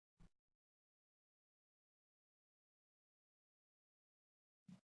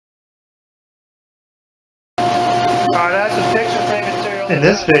that's a picture frame material. In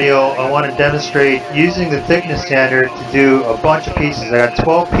this video, I want to demonstrate using the thickness sander to do a bunch of pieces. I got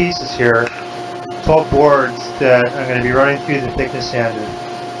 12 pieces here, 12 boards that I'm going to be running through the thickness sander.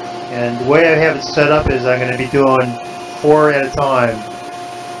 And the way I have it set up is I'm going to be doing 4 at a time.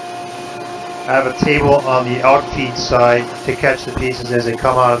 I have a table on the outfeed side to catch the pieces as they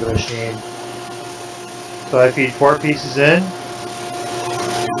come out of the machine. So I feed 4 pieces in,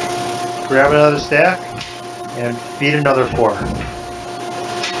 grab another stack, and feed another 4.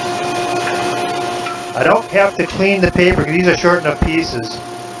 I don't have to clean the paper because these are short enough pieces,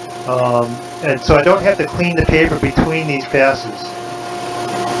 and so I don't have to clean the paper between these passes.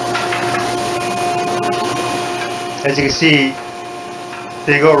 As you can see,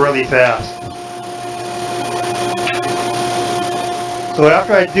 they go really fast. So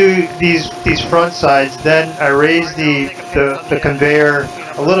after I do these front sides, then I raise the conveyor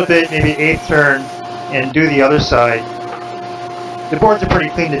a little bit, maybe 1/8 turn, and do the other side. The boards are pretty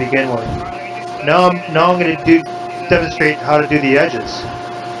clean to begin with. Now I'm going to demonstrate how to do the edges.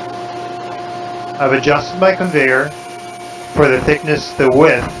 I've adjusted my conveyor for the thickness, the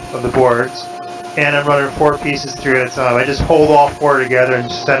width of the boards, and I'm running 4 pieces through at a time. I just hold all 4 together and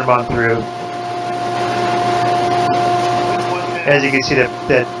just send them on through. As you can see,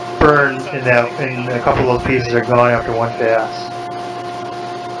 that burn in a couple of those pieces are gone after 1 pass.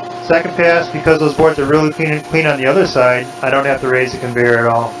 Second pass, because those boards are really clean on the other side, I don't have to raise the conveyor at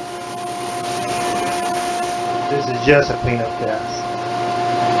all. This is just a cleanup pass.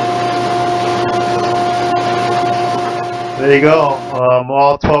 There you go.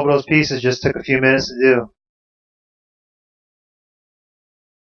 All 12 of those pieces just took a few minutes to do.